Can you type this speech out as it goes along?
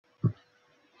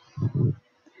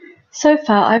So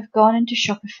far I've gone into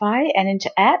Shopify and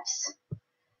into apps,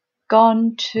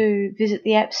 gone to visit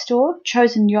the App Store,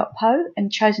 chosen Yotpo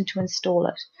and chosen to install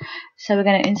it. So we're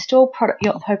going to install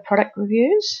Yotpo product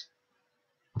reviews.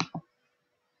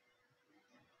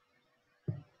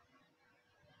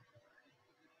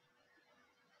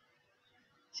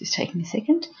 Just taking a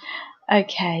second.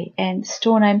 Okay, and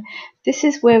store name. This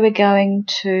is where we're going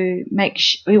to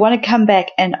we want to come back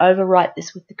and overwrite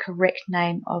this with the correct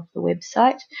name of the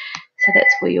website. So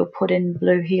that's where you'll put in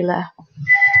Blue Healer.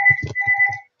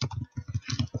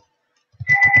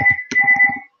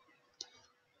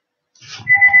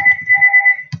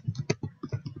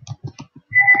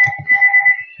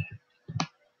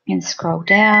 And scroll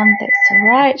down, that's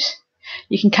alright.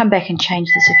 You can come back and change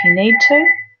this if you need to.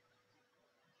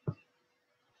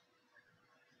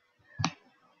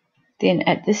 Then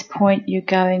at this point you're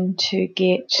going to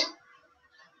get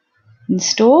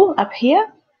install up here.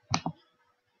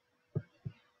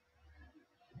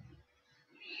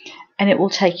 And it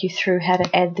will take you through how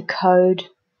to add the code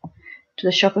to the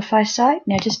Shopify site.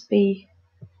 Now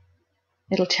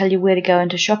it'll tell you where to go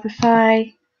into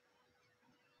Shopify,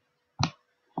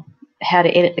 how to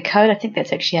edit the code. I think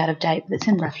that's actually out of date, but it's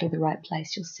in roughly the right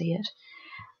place. You'll see it.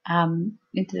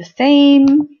 Into the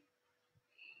theme.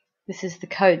 This is the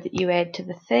code that you add to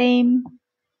the theme.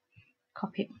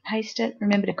 Copy it and paste it.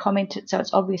 Remember to comment it so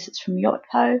it's obvious it's from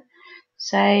Yotpo.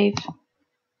 Save.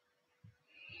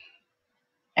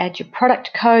 Add your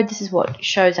product code. This is what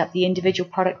shows up the individual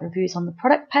product reviews on the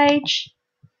product page.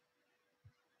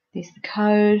 There's the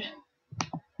code.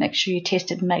 Make sure you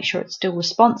test it and make sure it's still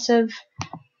responsive.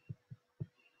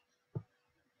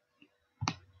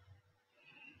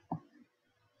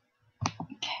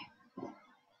 Okay.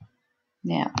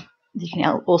 Now, you can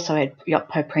also add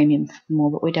Yotpo Premium for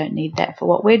more, but we don't need that for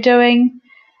what we're doing.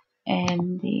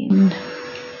 And then,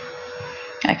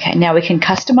 okay, now we can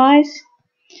customize.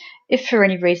 If for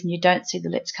any reason you don't see the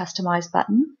Let's Customize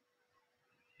button,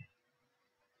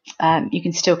 you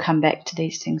can still come back to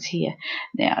these things here.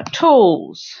 Now,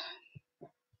 tools.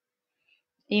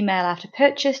 Email after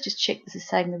purchase. Just check this is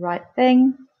saying the right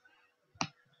thing.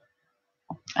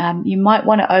 You might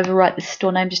want to overwrite the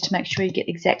store name just to make sure you get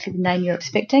exactly the name you're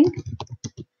expecting.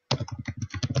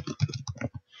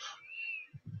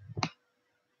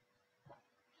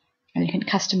 And you can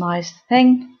customize the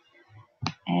thing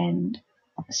and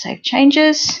save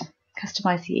changes,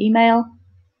 customize the email.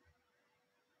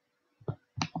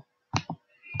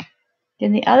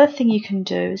 Then the other thing you can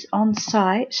do is on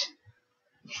site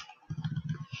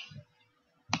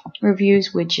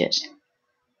reviews widget.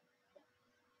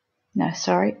 No,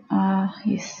 sorry.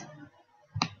 Yes.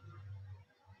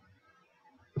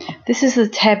 This is the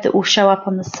tab that will show up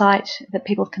on the site that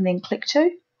people can then click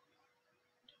to.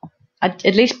 I'd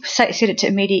at least set it to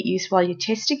immediate use while you're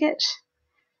testing it.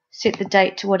 Set the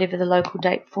date to whatever the local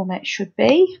date format should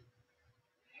be.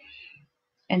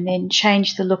 And then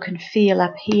change the look and feel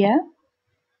up here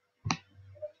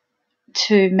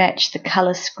to match the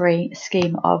colour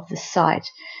scheme of the site.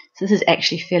 So this is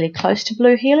actually fairly close to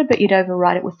Blue Healer, but you'd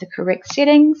override it with the correct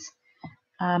settings.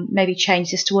 Maybe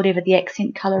change this to whatever the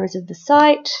accent colour is of the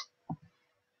site.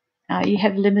 You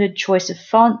have limited choice of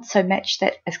font, so match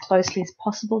that as closely as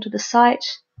possible to the site.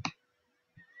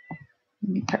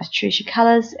 You press choose your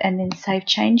colours and then save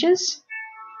changes.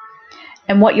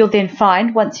 And what you'll then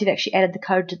find once you've actually added the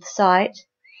code to the site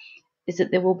is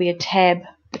that there will be a tab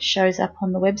that shows up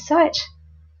on the website.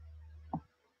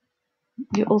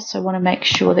 You also want to make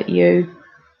sure that you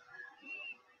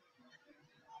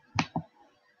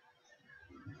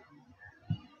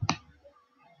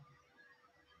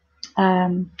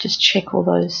just check all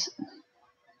those.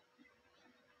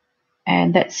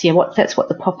 And that's that's what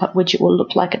the pop-up widget will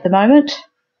look like at the moment.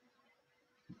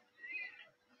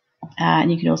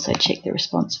 And you can also check the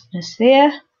responsiveness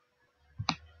there.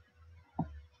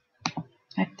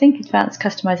 I think advanced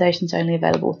customization is only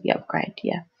available with the upgrade,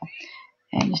 yeah.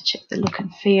 And just check the look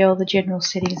and feel, the general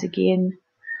settings again.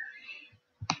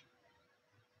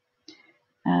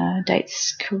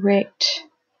 Date's correct.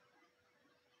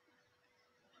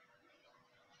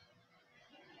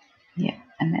 Yeah,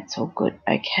 and that's all good.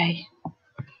 Okay.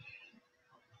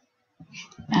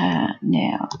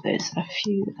 Now there's a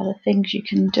few other things you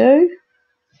can do,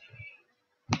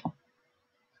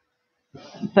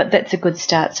 but that's a good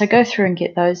start. So go through and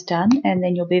get those done, and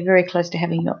then you'll be very close to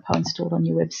having Yotpo installed on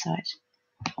your website.